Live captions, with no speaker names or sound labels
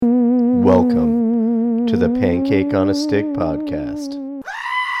Welcome to the Pancake on a Stick podcast.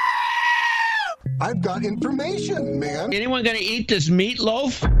 I've got information, man. Anyone gonna eat this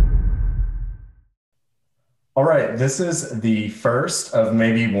meatloaf? All right, this is the first of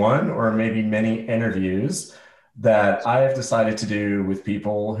maybe one or maybe many interviews that I have decided to do with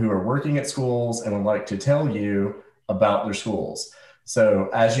people who are working at schools and would like to tell you about their schools. So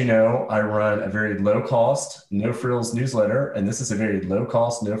as you know, I run a very low cost, no frills newsletter, and this is a very low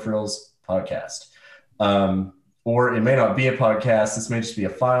cost, no frills podcast. Or it may not be a podcast. This may just be a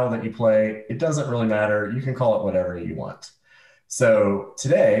file that you play. It doesn't really matter. You can call it whatever you want. So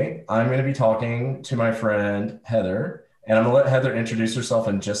today I'm going to be talking to my friend Heather, and I'm going to let Heather introduce herself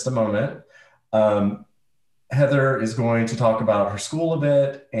in just a moment. Heather is going to talk about her school a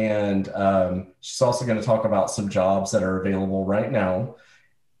bit, and she's also going to talk about some jobs that are available right now.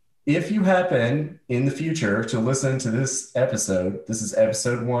 If you happen in the future to listen to this episode, this is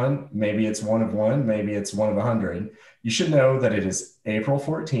episode 1, maybe it's one of one, maybe it's one of 100, you should know that it is April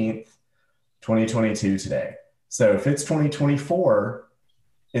 14th, 2022 today. So if it's 2024,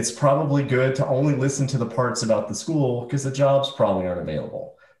 it's probably good to only listen to the parts about the school because the jobs probably aren't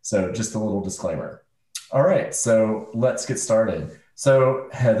available. So just a little disclaimer. All right, so let's get started. So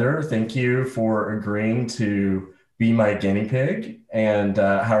Heather, thank you for agreeing to be my guinea pig. And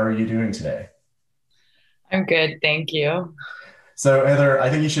how are you doing today? I'm good, thank you. So Heather, I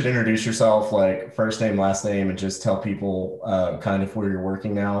think you should introduce yourself, like first name, last name, and just tell people kind of where you're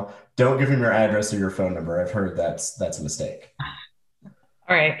working now. Don't give them your address or your phone number. I've heard that's a mistake.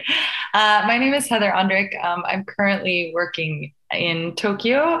 All right. My name is Heather Onderick. I'm currently working in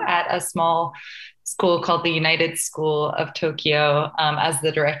Tokyo at a small school called the United School of Tokyo as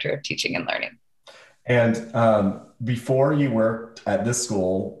the director of teaching and learning. And before you worked at this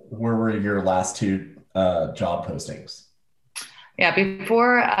school, where were your last two job postings? Yeah,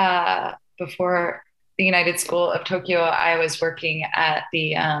 before the United School of Tokyo, I was working at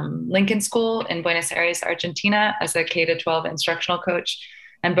the Lincoln School in Buenos Aires, Argentina, as a K-12 instructional coach.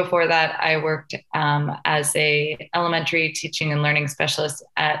 And before that, I worked as a elementary teaching and learning specialist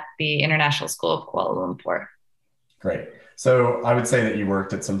at the International School of Kuala Lumpur. Great. So I would say that you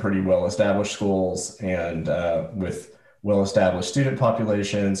worked at some pretty well-established schools and with well-established student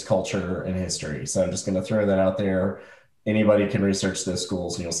populations, culture, and history. So I'm just going to throw that out there. Anybody can research those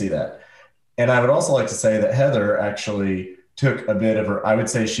schools and you'll see that. And I would also like to say that Heather actually took I would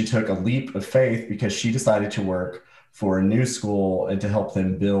say she took a leap of faith because she decided to work for a new school and to help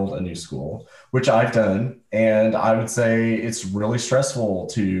them build a new school, which I've done. And I would say it's really stressful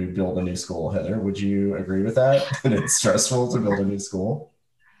to build a new school. Heather, would you agree with that? That it's stressful to build a new school?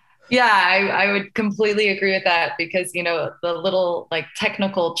 Yeah, I would completely agree with that because, you know, the little like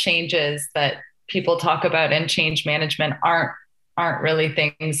technical changes that people talk about in change management aren't really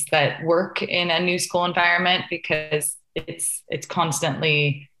things that work in a new school environment because it's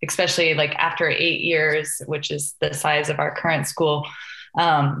constantly, especially like after 8 years, which is the size of our current school,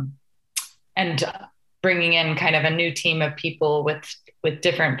 and bringing in kind of a new team of people with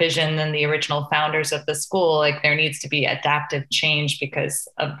different vision than the original founders of the school. Like there needs to be adaptive change because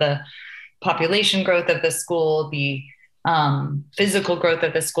of the population growth of the school, the physical growth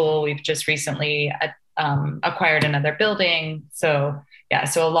of the school. We've just recently acquired another building. So yeah,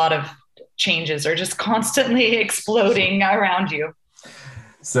 so a lot of changes are just constantly exploding around you.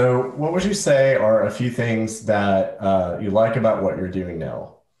 So what would you say are a few things that you like about what you're doing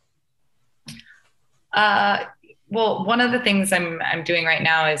now? Well, one of the things I'm doing right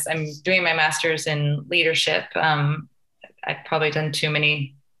now is I'm doing my master's in leadership. I've probably done too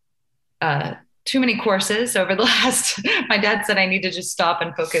many courses over the last, my dad said I need to just stop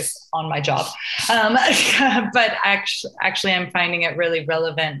and focus on my job. But actually I'm finding it really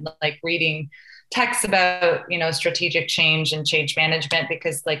relevant, like reading texts about, you know, strategic change and change management,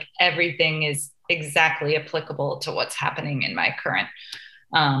 because like everything is exactly applicable to what's happening in my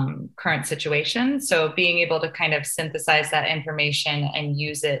current situation. So being able to kind of synthesize that information and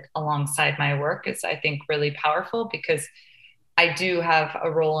use it alongside my work is, I think, really powerful because I do have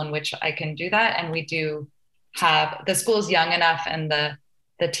a role in which I can do that. And we do have, the school is young enough and the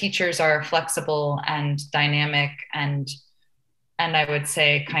teachers are flexible and dynamic and I would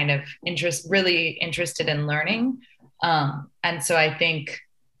say kind of really interested in learning. And so I think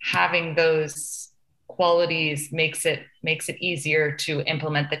having those qualities makes it easier to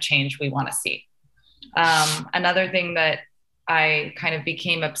implement the change we want to see. Another thing that I kind of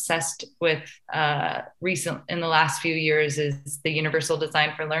became obsessed with in the last few years is the universal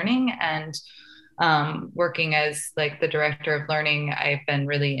design for learning. And working as like the director of learning, I've been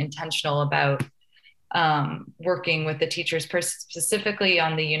really intentional about working with the teachers specifically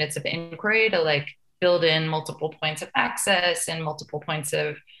on the units of inquiry to like build in multiple points of access and multiple points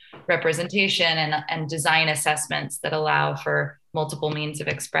of representation and design assessments that allow for multiple means of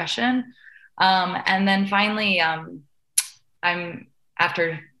expression. And then finally, I'm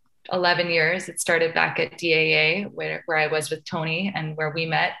after 11 years, it started back at DAA where I was with Tony and where we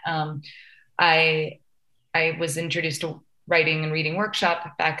met. I was introduced to writing and reading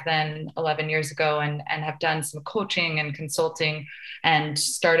workshop back then 11 years ago and have done some coaching and consulting and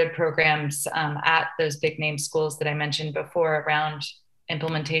started programs at those big name schools that I mentioned before around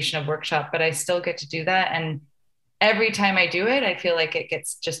implementation of workshop, but I still get to do that. And every time I do it, I feel like it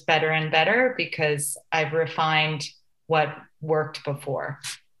gets just better and better because I've refined what worked before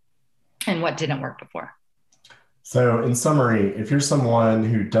and what didn't work before. So in summary, if you're someone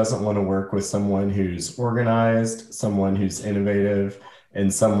who doesn't want to work with someone who's organized, someone who's innovative,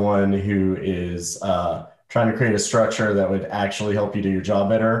 and someone who is trying to create a structure that would actually help you do your job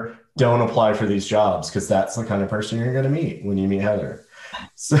better, don't apply for these jobs because that's the kind of person you're going to meet when you meet Heather.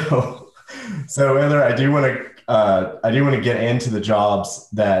 So Heather, I do want to get into the jobs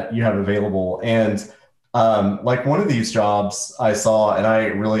that you have available. And like one of these jobs I saw and I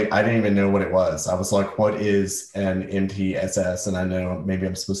didn't even know what it was. I was like, what is an MTSS? And I know maybe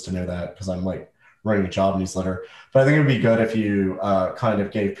I'm supposed to know that because I'm like running a job newsletter, but I think it'd be good if you kind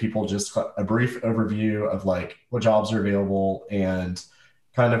of gave people just a brief overview of like what jobs are available and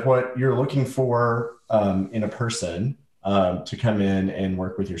kind of what you're looking for in a person to come in and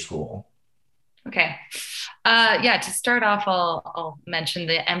work with your school. Okay. To start off, I'll mention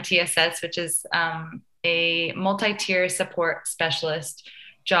the MTSS, which is a multi-tier support specialist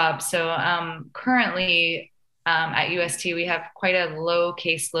job. So currently at UST, we have quite a low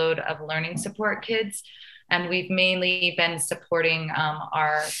caseload of learning support kids. And we've mainly been supporting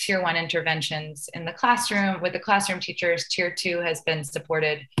our tier 1 interventions in the classroom with the classroom teachers. Tier 2 has been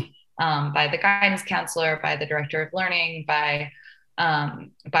supported by the guidance counselor, by the director of learning, by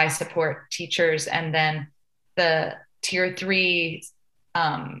support teachers. And then the tier 3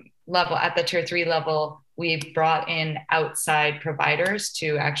 level, at the tier 3 level, we've brought in outside providers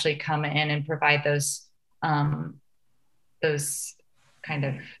to actually come in and provide those kind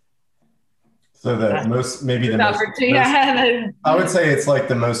of. So I would say it's like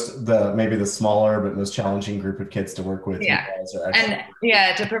maybe the smaller but most challenging group of kids to work with. Yeah.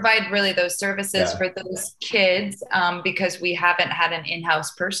 To provide really those services for those kids because we haven't had an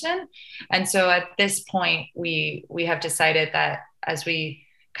in-house person. And so at this point, we have decided that as we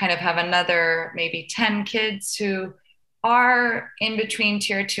kind of have another maybe 10 kids who are in between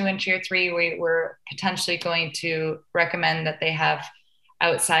tier 2 and tier 3, we're potentially going to recommend that they have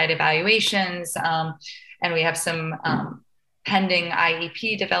outside evaluations. And we have some pending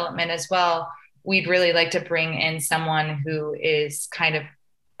IEP development as well. We'd really like to bring in someone who is kind of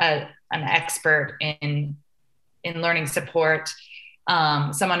an expert in learning support,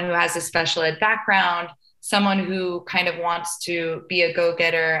 someone who has a special ed background, someone who kind of wants to be a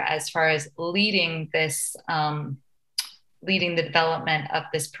go-getter as far as leading the development of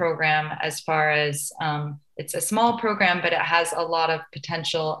this program, as far as it's a small program, but it has a lot of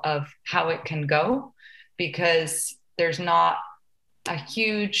potential of how it can go because there's not a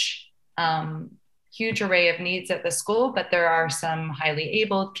huge array of needs at the school, but there are some highly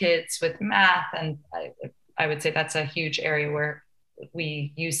abled kids with math. And I would say that's a huge area where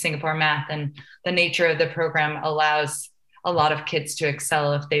we use Singapore math, and the nature of the program allows a lot of kids to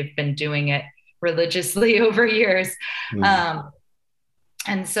excel if they've been doing it religiously over years.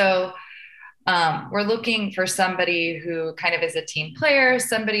 And so we're looking for somebody who kind of is a team player,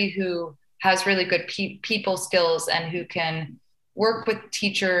 somebody who has really good people skills and who can work with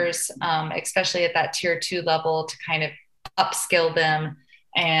teachers, especially at that tier 2 level, to kind of upskill them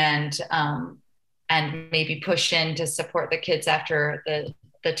and maybe push in to support the kids after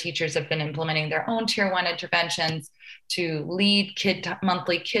the teachers have been implementing their own tier 1 interventions, to lead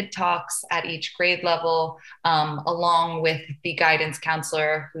monthly kid talks at each grade level, along with the guidance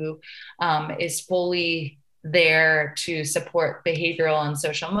counselor who is fully there to support behavioral and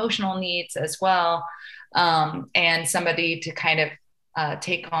social emotional needs as well. And somebody to kind of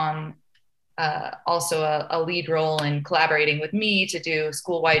take on also a lead role in collaborating with me to do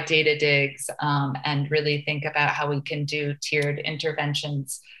school-wide data digs and really think about how we can do tiered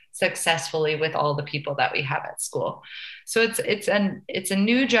interventions successfully with all the people that we have at school. So it's a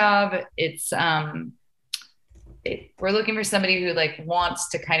new job. We're looking for somebody who like wants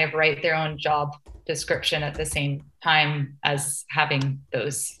to kind of write their own job description at the same time as having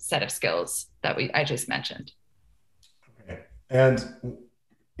those set of skills that I just mentioned. Okay. And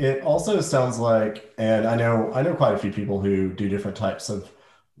It also sounds like, and I know quite a few people who do different types of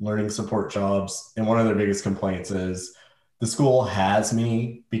learning support jobs, and one of their biggest complaints is the school has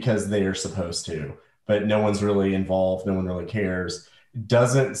me because they are supposed to, but no one's really involved, no one really cares.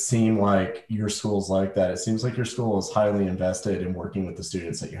 Doesn't seem like your school's like that. It seems like your school is highly invested in working with the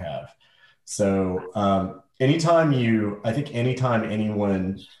students that you have. So I think anytime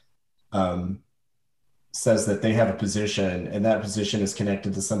anyone um, says that they have a position and that position is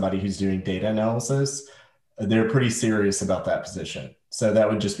connected to somebody who's doing data analysis, they're pretty serious about that position. So that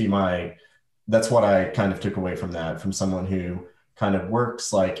would just be that's what I kind of took away from that, from someone who kind of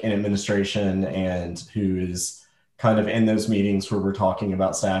works like in administration and who is kind of in those meetings where we're talking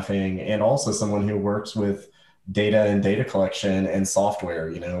about staffing, and also someone who works with data and data collection and software,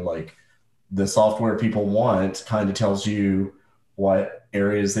 like the software people want kind of tells you what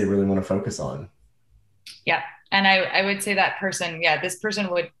areas they really want to focus on. Yeah. And I would say that person, yeah, this person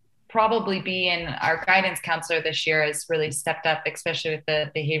would probably be in our guidance counselor this year, has really stepped up, especially with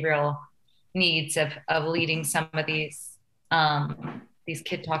the behavioral needs of leading some of these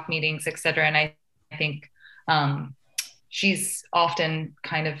kid talk meetings, et cetera. And I think she's often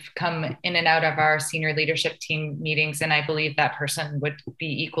kind of come in and out of our senior leadership team meetings. And I believe that person would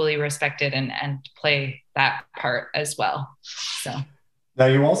be equally respected and play that part as well. So. Now,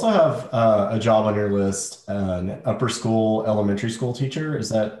 you also have a job on your list, an upper school, elementary school teacher. Is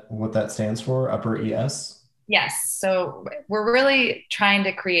that what that stands for? Upper ES? Yes. So we're really trying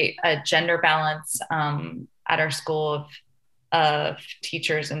to create a gender balance at our school of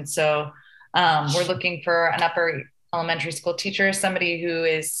teachers. And so we're looking for an upper elementary school teacher, somebody who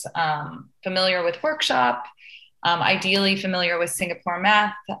is familiar with workshop, ideally familiar with Singapore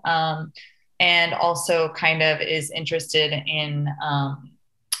math, and also kind of is interested in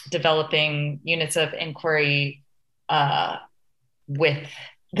developing units of inquiry with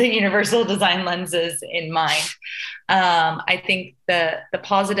the universal design lenses in mind. I think the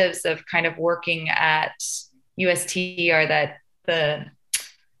positives of kind of working at UST are that the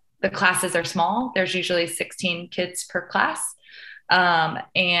classes are small. There's usually 16 kids per class.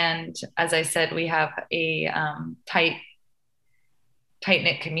 And as I said, we have a tight-knit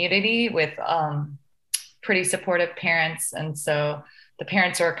community with pretty supportive parents. And so the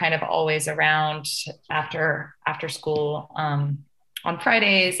parents are kind of always around after school. On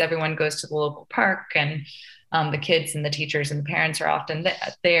Fridays, everyone goes to the local park, and the kids and the teachers and the parents are often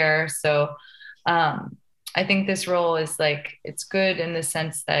there. So I think this role is like, it's good in the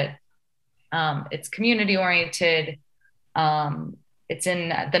sense that it's community oriented. It's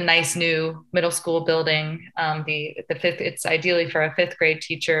in the nice new middle school building. The fifth, it's ideally for a fifth grade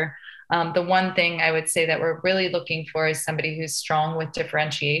teacher. The one thing I would say that we're really looking for is somebody who's strong with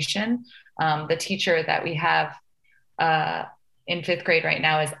differentiation. The teacher that we have in fifth grade right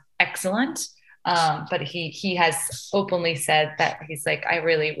now is excellent. But he has openly said that he's like, I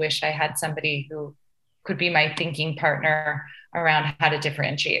really wish I had somebody who could be my thinking partner around how to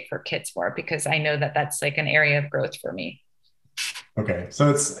differentiate for kids more, because I know that that's like an area of growth for me. Okay.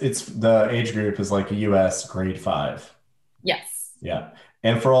 So it's the age group is like US grade 5. Yes. Yeah.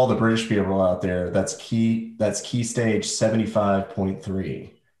 And for all the British people out there, that's key stage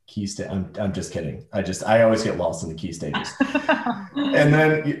 75.3. I'm just kidding. I always get lost in the key stages. And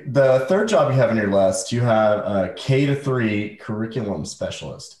then the third job you have on your list, you have a K-3 curriculum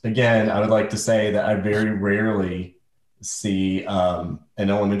specialist. Again, I would like to say that I very rarely see an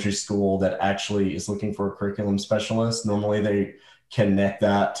elementary school that actually is looking for a curriculum specialist. Normally they connect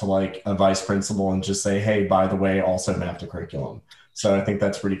that to like a vice principal and just say, hey, by the way, also map to curriculum. So I think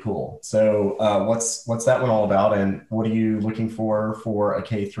that's pretty cool. So what's that one all about? And what are you looking for a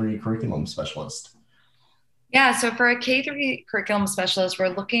K-3 curriculum specialist? Yeah, so for a K-3 curriculum specialist, we're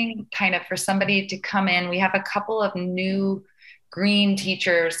looking kind of for somebody to come in. We have a couple of new green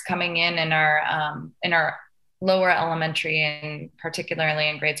teachers coming in our lower elementary, and particularly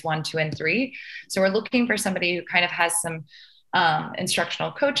in grades 1, 2, and 3. So we're looking for somebody who kind of has some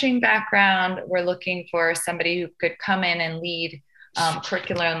instructional coaching background. We're looking for somebody who could come in and lead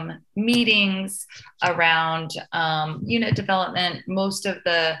curriculum meetings around unit development. Most of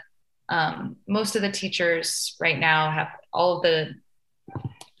the teachers right now have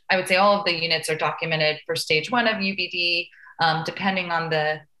I would say all of the units are documented for stage 1 of UBD. Depending on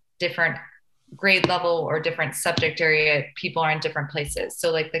the different grade level or different subject area, people are in different places.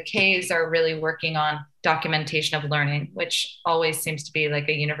 So like the Ks are really working on documentation of learning, which always seems to be like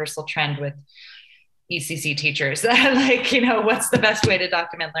a universal trend with ECC teachers. Like, what's the best way to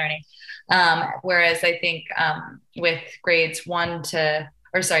document learning? Whereas I think with grades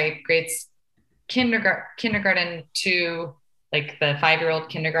kindergarten to like the 5-year-old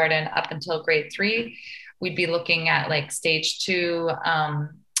kindergarten up until grade 3. We'd be looking at like stage 2,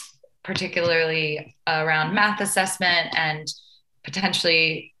 particularly around math assessment and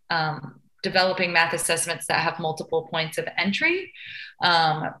potentially developing math assessments that have multiple points of entry,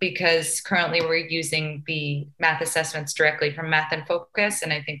 because currently we're using the math assessments directly from Math and Focus.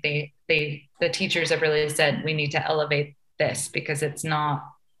 And I think the teachers have really said we need to elevate this because it's not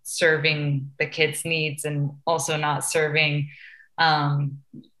serving the kids' needs and also not serving kind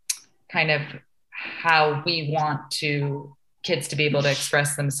of how we want kids to be able to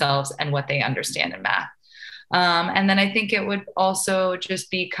express themselves and what they understand in math. And then I think it would also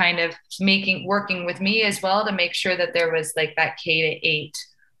just be kind of working with me as well to make sure that there was like that K-8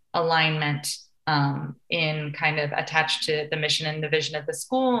 alignment in kind of attached to the mission and the vision of the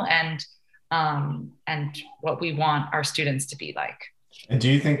school and what we want our students to be like. And do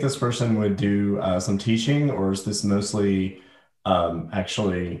you think this person would do some teaching, or is this mostly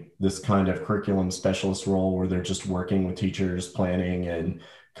actually this kind of curriculum specialist role where they're just working with teachers, planning and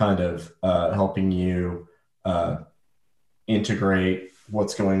kind of helping you integrate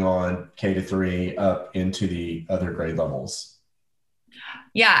what's going on K-3 up into the other grade levels?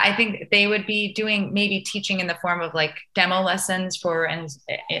 Yeah, I think they would be doing maybe teaching in the form of like demo lessons for, and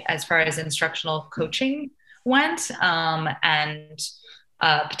as far as instructional coaching went, and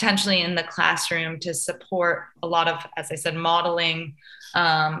potentially in the classroom to support a lot of, as I said, modeling.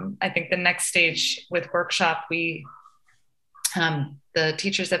 I think the next stage with workshop, the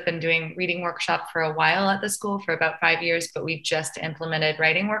teachers have been doing reading workshop for a while at the school, for about 5 years, but we just implemented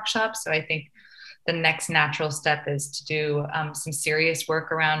writing workshops. So I think the next natural step is to do some serious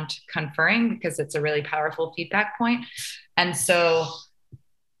work around conferring, because it's a really powerful feedback point. And so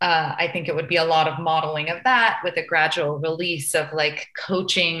I think it would be a lot of modeling of that with a gradual release of like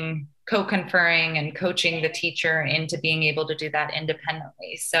coaching, co-conferring and coaching the teacher into being able to do that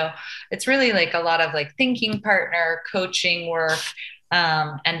independently. So it's really like a lot of like thinking partner, coaching work,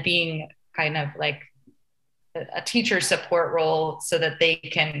 and being kind of like a teacher support role so that they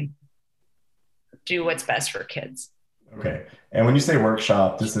can do what's best for kids. Okay. And when you say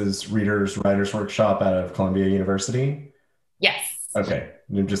workshop, this is Readers Writers Workshop out of Columbia University? Yes. Okay.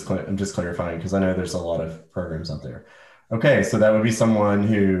 I'm just clarifying because I know there's a lot of programs out there. Okay. So that would be someone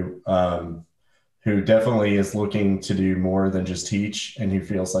who definitely is looking to do more than just teach, and who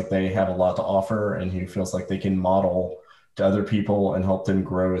feels like they have a lot to offer, and who feels like they can model to other people and help them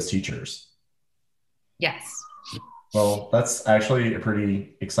grow as teachers. Yes. Well, that's actually a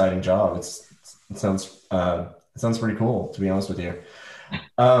pretty exciting job. It sounds pretty cool, to be honest with you.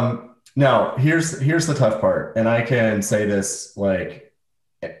 Now, here's the tough part, and I can say this like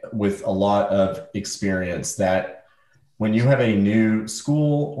with a lot of experience, that when you have a new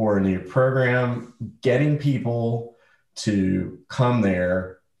school or a new program, getting people to come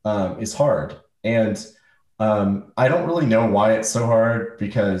there is hard. And I don't really know why it's so hard,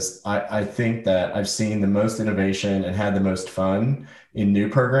 because I think that I've seen the most innovation and had the most fun in new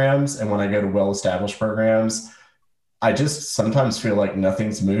programs. And when I go to well-established programs, I just sometimes feel like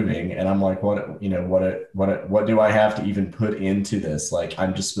nothing's moving. And I'm like, what do I have to even put into this? Like,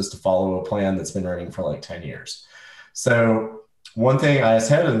 I'm just supposed to follow a plan that's been running for like 10 years. So one thing I just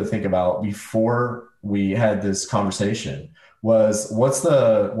had to think about before we had this conversation was, what's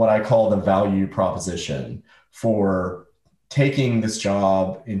what I call the value proposition for taking this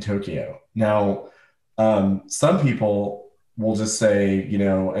job in Tokyo? Now, some people will just say,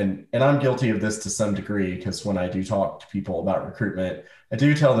 and I'm guilty of this to some degree, because when I do talk to people about recruitment, I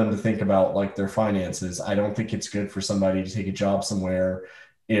do tell them to think about like their finances. I don't think it's good for somebody to take a job somewhere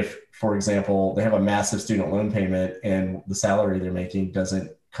if, for example, they have a massive student loan payment and the salary they're making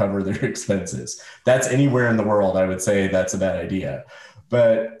doesn't cover their expenses. That's anywhere in the world, I would say that's a bad idea.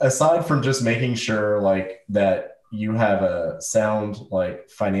 But aside from just making sure like that you have a sound like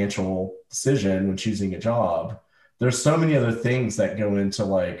financial decision when choosing a job, there's so many other things that go into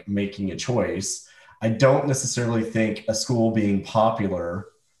like making a choice. I don't necessarily think a school being popular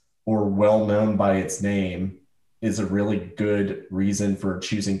or well known by its name is a really good reason for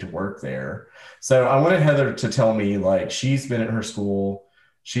choosing to work there. So I wanted Heather to tell me, like, she's been at her school,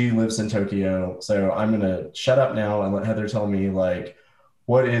 she lives in Tokyo. So I'm going to shut up now and let Heather tell me, like,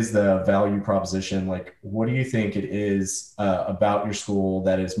 what is the value proposition? Like, what do you think it is about your school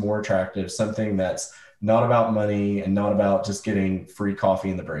that is more attractive, something that's not about money and not about just getting free coffee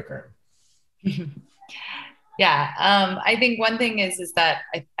in the break room? Yeah. I think one thing is that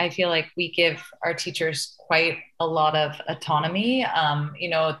I feel like we give our teachers quite a lot of autonomy.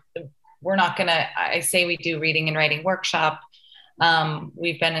 We're not going to, I say we do reading and writing workshop.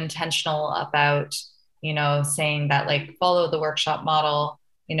 We've been intentional about saying that like follow the workshop model,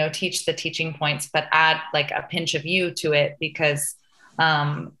 teach the teaching points, but add like a pinch of you to it because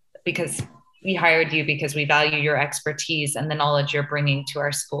we hired you because we value your expertise and the knowledge you're bringing to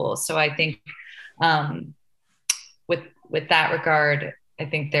our school. So I think with that regard, I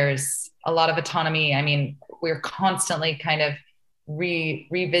think there's a lot of autonomy. I mean, we're constantly kind of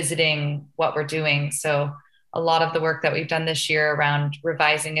revisiting what we're doing. So a lot of the work that we've done this year around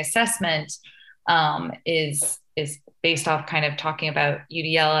revising assessment is based off kind of talking about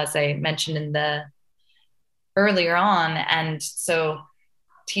UDL, as I mentioned in the earlier on. And so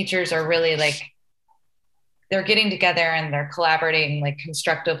teachers are really like, they're getting together and they're collaborating like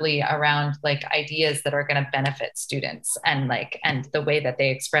constructively around like ideas that are going to benefit students and the way that they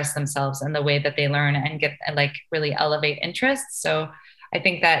express themselves and the way that they learn and get and like really elevate interests. So I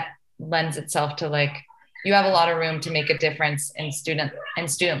think that lends itself to like, you have a lot of room to make a difference in student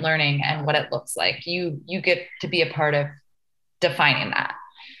learning and what it looks like. You get to be a part of defining that.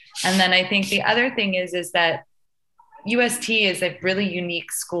 And then I think the other thing is that UST is a really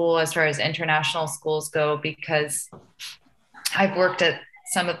unique school as far as international schools go, because I've worked at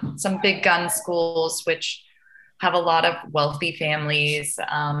some big gun schools, which have a lot of wealthy families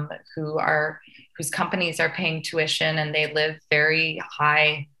whose companies are paying tuition and they live very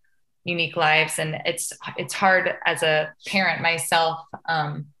high, unique lives. And it's hard as a parent myself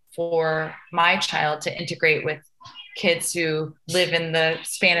for my child to integrate with kids who live in the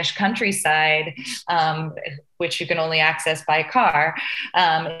Spanish countryside, which you can only access by car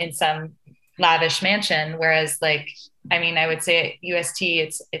in some lavish mansion. Whereas I would say at UST,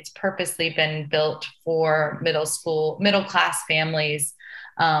 it's purposely been built for middle class families,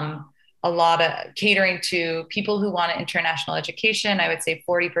 a lot of catering to people who want an international education. I would say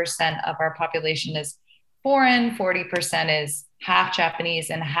 40% of our population is foreign, 40% is half Japanese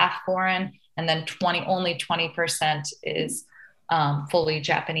and half foreign. And then only 20% is fully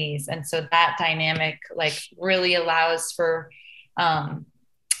Japanese. And so that dynamic really allows for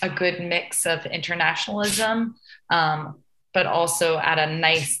a good mix of internationalism, but also at a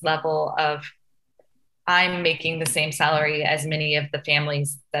nice level of I'm making the same salary as many of the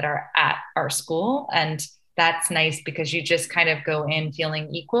families that are at our school. And that's nice because you just kind of go in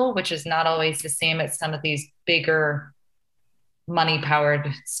feeling equal, which is not always the same at some of these bigger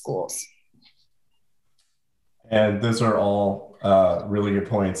money-powered schools. And those are all really good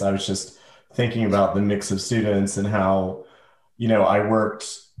points. I was just thinking about the mix of students and how, I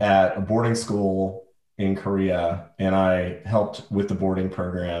worked at a boarding school in Korea and I helped with the boarding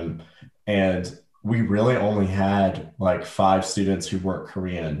program. And we really only had like 5 students who weren't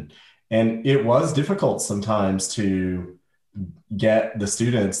Korean. And it was difficult sometimes to get the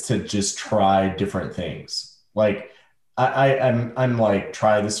students to just try different things. Like, I'm like,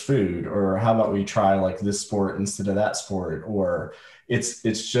 try this food, or how about we try like this sport instead of that sport? Or it's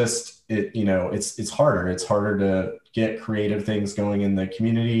harder. It's harder to get creative things going in the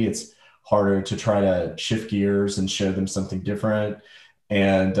community. It's harder to try to shift gears and show them something different.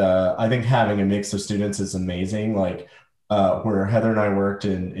 And I think having a mix of students is amazing. Like where Heather and I worked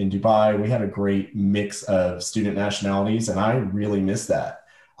in Dubai, we had a great mix of student nationalities, and I really miss that.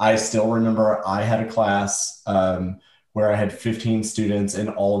 I still remember I had a class where I had 15 students and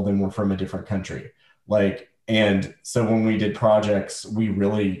all of them were from a different country. And so when we did projects, we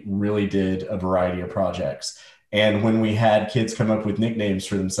really, really did a variety of projects. And when we had kids come up with nicknames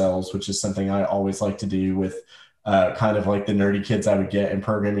for themselves, which is something I always like to do with kind of like the nerdy kids I would get in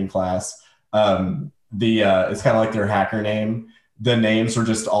programming class, it's kind of like their hacker name. The names were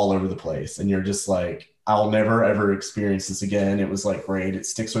just all over the place. And you're just like, I'll never, ever experience this again. It was like, great. It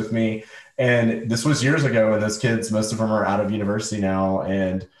sticks with me. And this was years ago. And those kids, most of them are out of university now,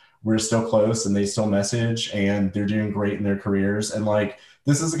 and we're still close and they still message and they're doing great in their careers. And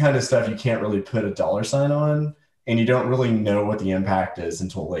this is the kind of stuff you can't really put a dollar sign on, and you don't really know what the impact is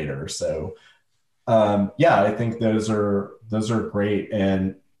until later. So I think those are great.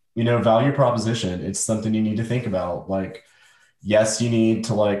 And, value proposition, it's something you need to think about. Yes, you need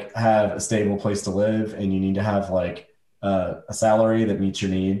to have a stable place to live, and you need to have a salary that meets your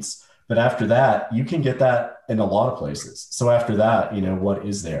needs. But after that, you can get that in a lot of places. So after that, what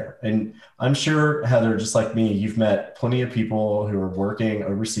is there? And I'm sure, Heather, just like me, you've met plenty of people who are working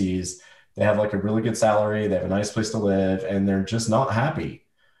overseas. They have a really good salary, they have a nice place to live, and they're just not happy.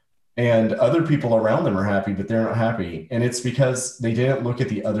 And other people around them are happy, but they're not happy. And it's because they didn't look at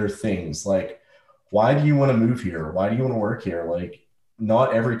the other things. Why do you want to move here? Why do you want to work here?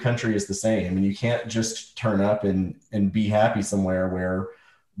 Not every country is the same. And you can't just turn up and be happy somewhere where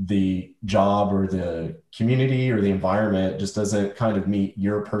the job or the community or the environment just doesn't kind of meet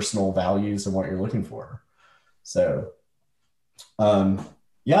your personal values and what you're looking for. So,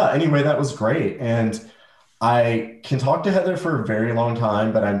 yeah, anyway, that was great. And I can talk to Heather for a very long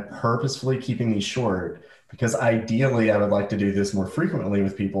time, but I'm purposefully keeping these short because ideally I would like to do this more frequently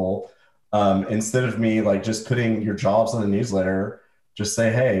with people. Instead of me like just putting your jobs on the newsletter, just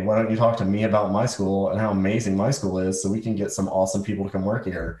say, hey, why don't you talk to me about my school and how amazing my school is so we can get some awesome people to come work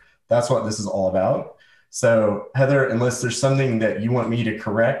here. That's what this is all about. So Heather, unless there's something that you want me to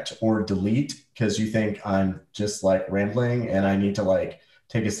correct or delete because you think I'm just like rambling and I need to like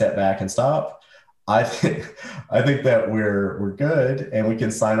take a step back and stop, I think that we're good and we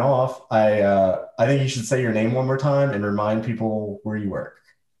can sign off. I think you should say your name one more time and remind people where you work.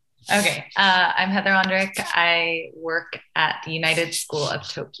 Okay. I'm Heather Onderick. I work at the United School of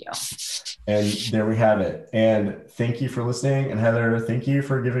Tokyo. And there we have it. And thank you for listening. And Heather, thank you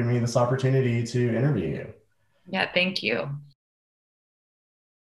for giving me this opportunity to interview you. Yeah, thank you.